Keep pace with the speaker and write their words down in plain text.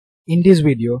In this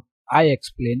video, I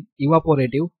explain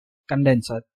evaporative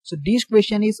condenser. So this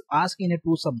question is asked in a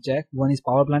two subject. One is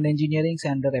power plant engineering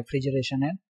and the refrigeration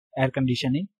and air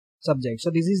conditioning subject.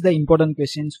 So this is the important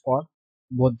questions for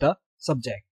both the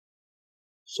subject.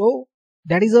 So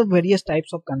that is a various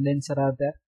types of condenser are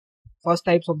there. First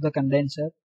types of the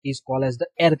condenser is called as the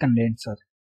air condenser.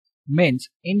 Means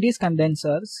in these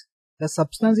condensers the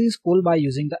substance is cooled by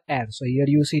using the air. So here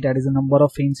you see that is a number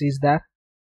of fins is there,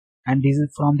 and this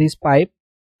is from this pipe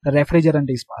the refrigerant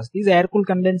is passed. This air cooled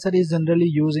condenser is generally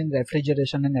used in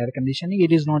refrigeration and air conditioning.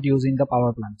 It is not used in the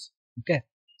power plants. Okay.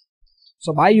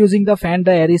 So by using the fan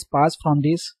the air is passed from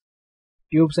these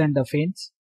tubes and the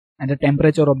fins, and the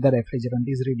temperature of the refrigerant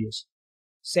is reduced.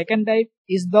 Second type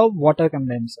is the water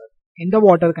condenser. In the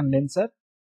water condenser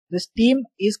the steam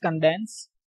is condensed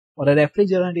or a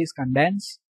refrigerant is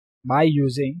condensed by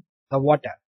using the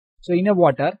water. So in a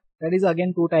water there is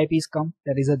again two type is come,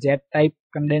 that is a jet type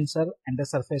condenser and the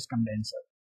surface condenser.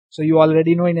 So you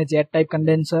already know in a jet type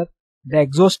condenser the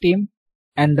exhaust steam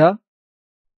and the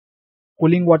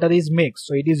cooling water is mixed,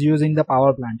 so it is used in the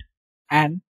power plant.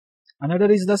 And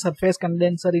another is the surface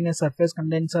condenser. In a surface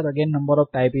condenser again number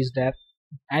of type is there,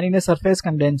 and in a surface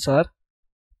condenser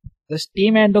the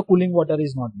steam and the cooling water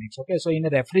is not mixed. Okay, so in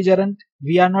a refrigerant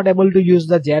we are not able to use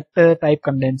the jet type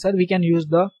condenser, we can use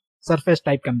the surface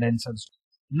type condensers.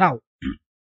 Now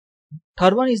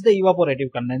third one is the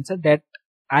evaporative condenser that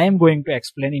I am going to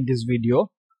explain in this video.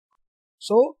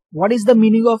 So what is the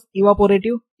meaning of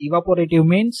evaporative? Evaporative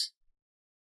means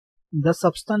the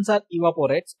substance are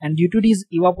evaporates, and due to this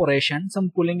evaporation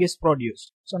some cooling is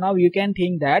produced. So now you can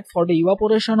think that for the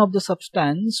evaporation of the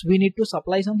substance we need to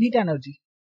supply some heat energy.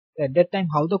 At that time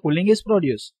how the cooling is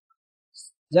produced?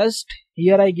 Just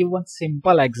here I give one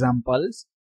simple examples.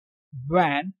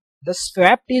 When the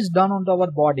sweat is done on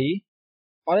our body,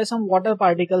 or some water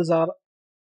particles are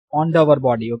on our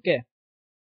body, okay,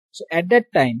 so at that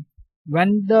time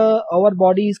when our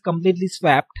body is completely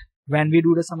swept, when we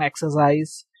do some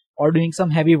exercise or doing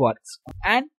some heavy works,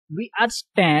 and we are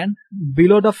stand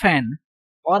below the fan,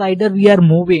 or either we are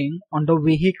moving on the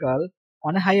vehicle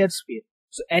on a higher speed,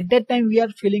 so at that time we are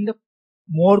feeling the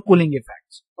more cooling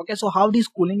effects. Okay, so how this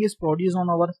cooling is produced on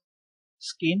our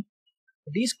skin?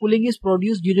 This cooling is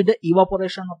produced due to the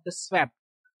evaporation of the sweat.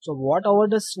 So whatever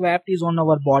the sweat is on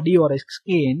our body or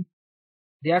skin,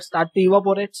 they are start to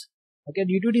evaporate. Okay,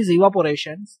 due to these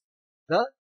evaporations the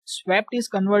sweat is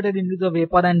converted into the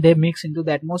vapor and they mix into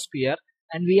the atmosphere,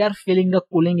 and we are feeling the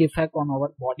cooling effect on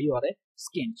our body or a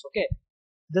skin. Okay,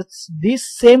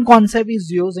 this same concept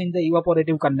is used in the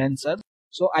evaporative condenser.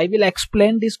 So I will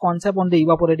explain this concept on the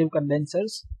evaporative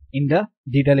condensers in the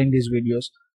detail in these videos.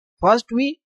 First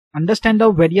we understand the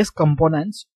various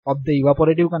components of the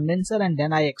evaporative condenser, and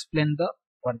then I explain the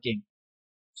working.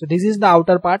 So this is the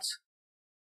outer parts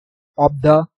of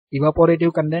the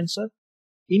evaporative condenser.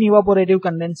 In evaporative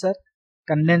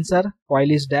condenser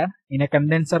coil is there. In a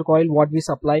condenser coil what we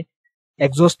supply?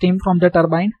 Exhaust steam from the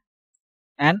turbine,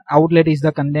 and outlet is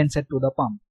the condenser to the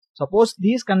pump. Suppose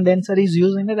this condenser is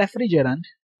used in a refrigerant,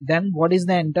 then what is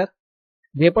the enter?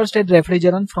 Vapor state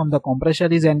refrigerant from the compressor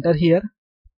is enter here,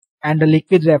 and the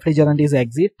liquid refrigerant is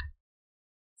exit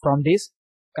from this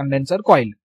condenser coil.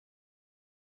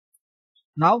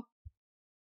 Now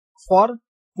for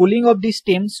cooling of these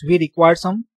steams we require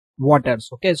some waters.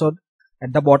 Okay, so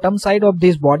at the bottom side of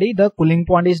this body the cooling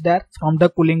point is there. From the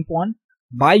cooling point,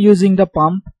 by using the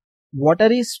pump,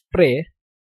 water is sprayed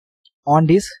on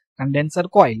these condenser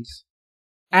coils,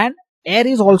 and air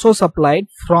is also supplied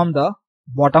from the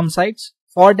bottom sides.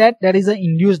 For that there is an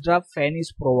induced draft fan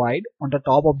is provided on the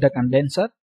top of the condenser.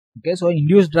 Okay, so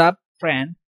induced draft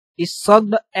fan is suck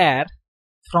the air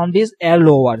from these air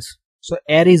lowers. So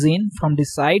air is in from the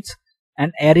sides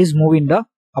and air is moved in the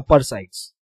upper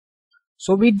sides.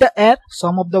 So with the air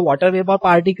some of the water vapor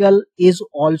particle is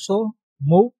also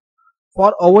moved.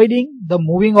 For avoiding the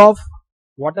moving of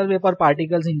water vapor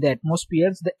particles in the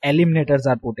atmospheres, the eliminators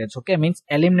are put. Okay, means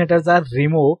eliminators are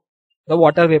remove the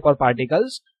water vapor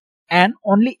particles and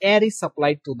only air is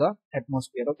supplied to the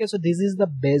atmosphere. Okay, so this is the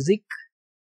basic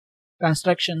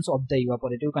constructions of the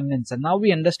evaporative condenser. Now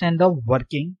we understand the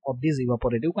working of these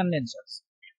evaporative condensers.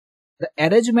 The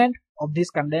arrangement of this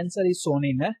condenser is shown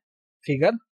in a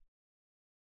figure.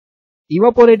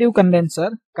 Evaporative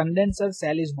condenser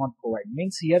cell is not provided,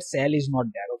 means here cell is not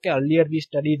there. Okay, earlier we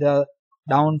studied the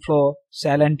downflow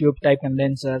cell and tube type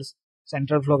condensers,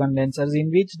 central flow condensers, in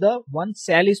which the one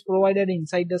cell is provided.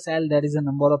 Inside the cell there is a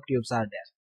number of tubes are there,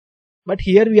 but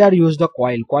here we are used the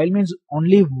coil. Coil means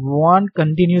only one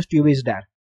continuous tube is there,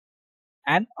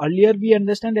 and earlier we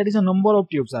understand there is a number of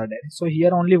tubes are there. So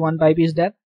here only one pipe is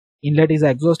there. inlet is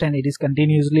exhaust and it is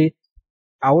continuously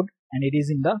out and it is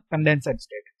in the condensate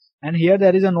state. And here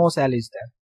there is a no cell is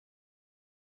there.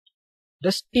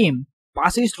 The steam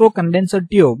passes through condenser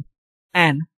tube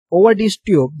and over this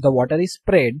tube the water is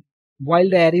sprayed while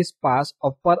the air is passed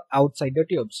upper outside the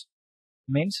tubes.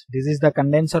 Means this is the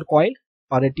condenser coil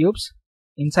or a tubes.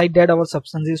 Inside that our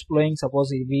substance is flowing.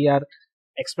 Suppose if we are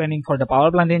explaining for the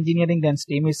power plant engineering, then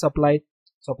steam is supplied.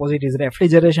 Suppose it is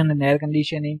refrigeration and air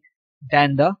conditioning,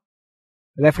 then the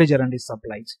refrigerant is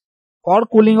supplied. For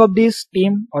cooling of this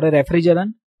steam or a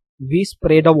refrigerant, we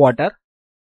spray the water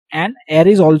and air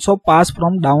is also passed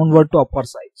from downward to upper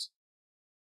sides.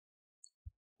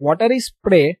 Water is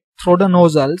sprayed through the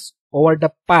nozzles over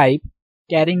the pipe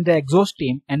carrying the exhaust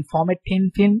steam and form a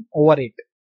thin film over it.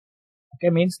 Okay,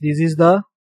 means this is the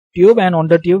tube and on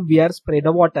the tube we are spray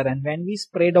the water, and when we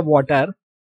spray the water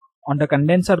on the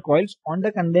condenser coils, on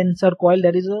the condenser coil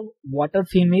there is a water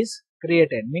film is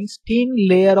created. Means thin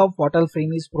layer of water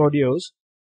film is produced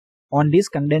on this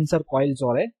condenser coils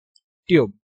or a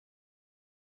tube.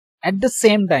 At the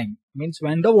same time, means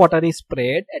when the water is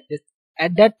sprayed,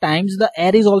 at that times the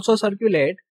air is also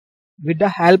circulate with the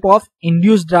help of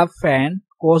induced draft fan,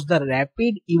 cause the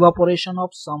rapid evaporation of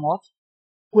some of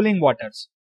cooling waters.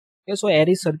 Okay, so air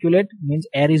is circulate means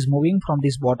air is moving from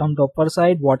this bottom to upper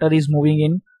side, water is moving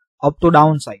in up to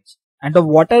down sides, and the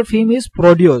water film is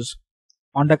produced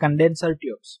on the condenser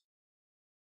tubes.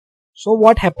 So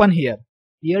what happened here?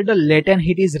 Here the latent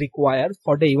heat is required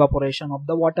for the evaporation of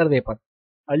the water vapor.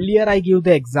 Earlier I give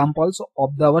the examples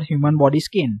of our human body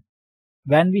skin.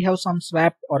 When we have some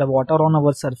sweat or water on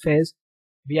our surface,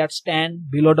 we are stand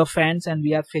below the fans and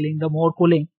we are feeling the more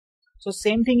cooling. So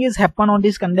same thing is happen on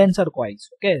these condenser coils.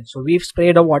 Okay, so we've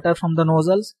sprayed the water from the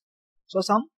nozzles. So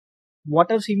some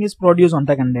water film is produced on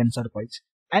the condenser coils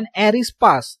and air is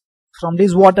passed from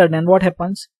this water. Then what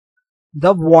happens?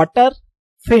 The water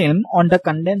film on the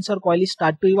condenser coil is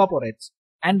start to evaporate.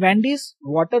 And when this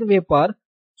water on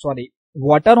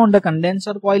the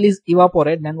condenser coil is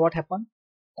evaporate, then what happens?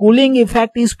 Cooling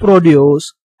effect is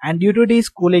produced, and due to this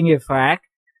cooling effect,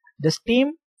 the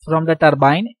steam from the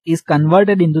turbine is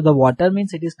converted into the water,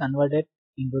 means it is converted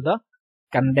into the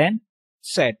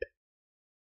condensate.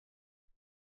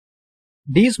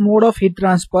 This mode of heat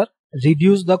transfer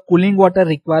reduce the cooling water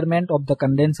requirement of the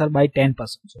condenser by 10%.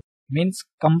 So, means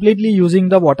completely using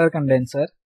the water condenser,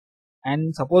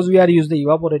 and suppose we are using the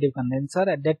evaporative condenser,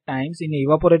 at that times in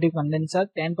evaporative condenser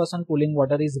 10% cooling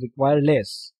water is required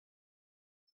less.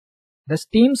 The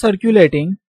steam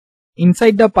circulating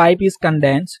inside the pipe is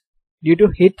condensed due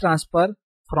to heat transfer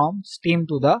from steam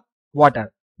to the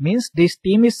water. Means this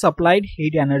steam is supplied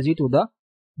heat energy to the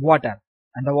water,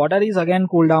 and the water is again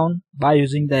cooled down by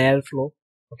using the airflow.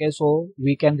 Okay, so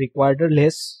we can require the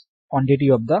less quantity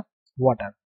of the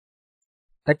water.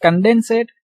 The condensate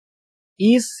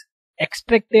is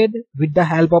extracted with the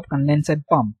help of condensate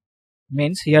pump.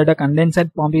 Means here the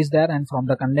condensate pump is there, and from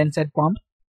the condensate pump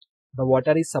the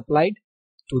water is supplied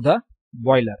to the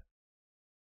boiler.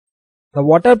 The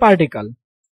water particle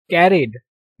carried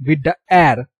with the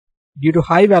air due to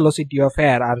high velocity of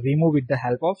air are removed with the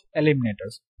help of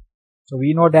eliminators. So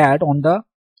we know that on the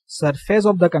surface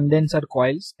of the condenser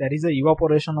coils there is a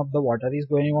evaporation of the water is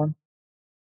going on,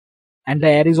 and the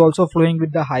air is also flowing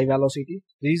with the high velocity.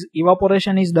 This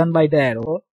evaporation is done by the air.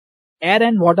 So air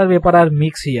and water vapor are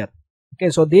mixed here. Okay,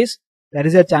 so there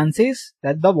is a chances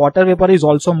that the water vapor is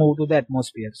also moved to the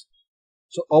atmosphere.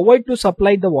 So avoid to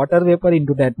supply the water vapor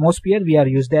into the atmosphere, we are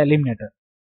use the eliminator.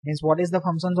 Means what is the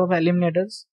functions of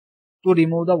eliminators? To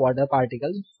remove the water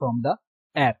particles from the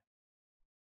air.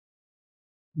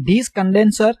 This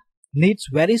condenser needs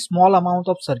very small amount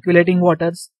of circulating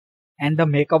waters and the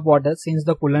makeup water, since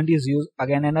the coolant is used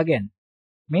again and again.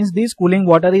 Means this cooling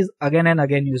water is again and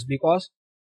again used because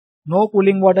no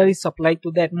cooling water is supplied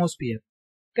to the atmosphere.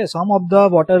 Okay, some of the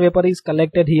water vapor is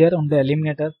collected here on the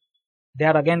eliminator. They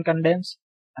are again condensed,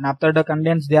 and after the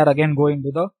condense they are again going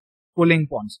to the cooling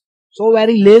ponds. So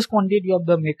very less quantity of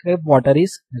the makeup water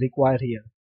is required here.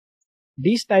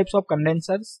 These types of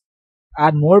condensers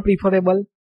are more preferable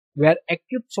where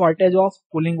acute shortage of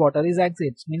cooling water is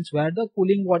exists. Means where the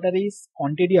cooling water is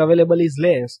quantity available is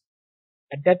less,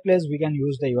 at that place we can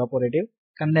use the evaporative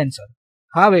condenser.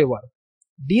 However,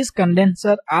 these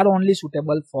condensers are only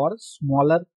suitable for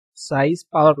smaller size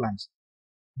power plants.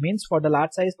 Means for the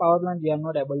large size power plant we are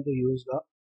not able to use the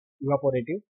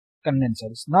evaporative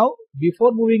condensers. Now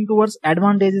before moving towards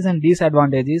advantages and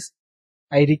disadvantages,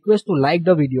 I request to like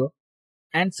the video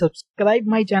and subscribe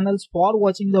my channels for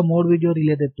watching the more video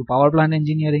related to power plant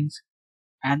engineering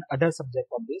and other subject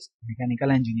of this mechanical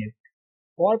engineering.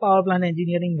 For power plant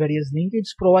engineering, various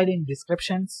links provided in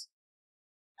descriptions.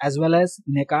 as well as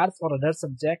in a car for other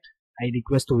subject, I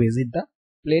request to visit the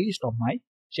playlist of my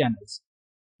channels.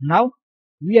 Now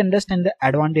we understand the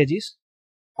advantages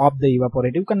of the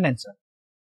evaporative condenser.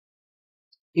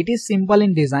 It is simple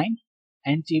in design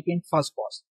and cheap in first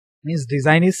cost. Means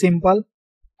design is simple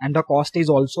and the cost is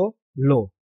also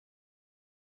low.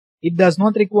 It does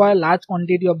not require large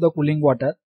quantity of the cooling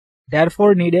water,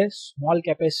 therefore need a small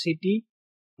capacity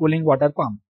cooling water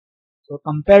pump. So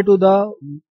compared to the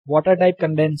water type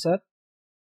condenser,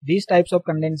 these types of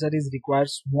condenser is required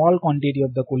small quantity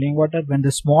of the cooling water. When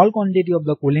the small quantity of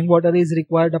the cooling water is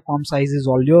required, the pump size is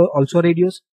also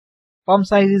reduced. Pump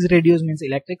size is reduced means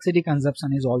electricity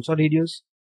consumption is also reduced.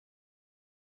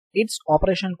 Its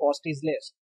operation cost is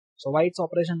less. So why its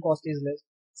operation cost is less?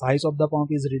 Size of the pump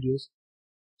is reduced.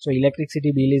 So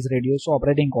electricity bill is reduced. So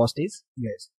operating cost is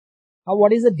less. Now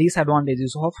what is the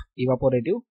disadvantages of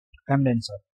evaporative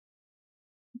condenser?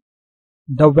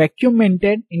 The vacuum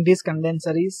maintained in this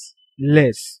condenser is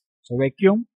less. So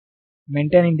vacuum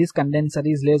maintained in this condenser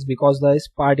is less because this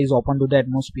part is open to the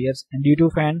atmosphere, and due to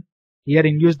fan, here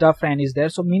induced draft fan is there.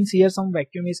 So means here some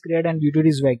vacuum is created and due to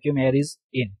this vacuum air is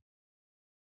in.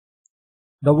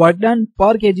 The work done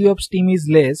per kg of steam is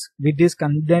less with this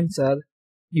condenser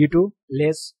due to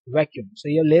less vacuum. So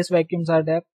here less vacuums are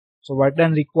there. So work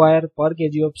done required per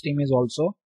kg of steam is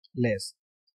also less.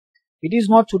 It is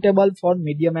not suitable for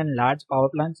medium and large power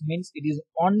plants, means it is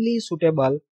only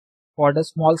suitable for the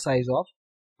small size of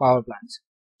power plants.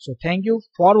 So thank you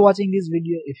for watching this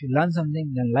video. If you learned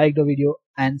something, then like the video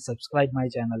and subscribe my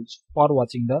channel for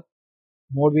watching the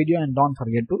more video, and don't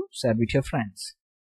forget to share with your friends.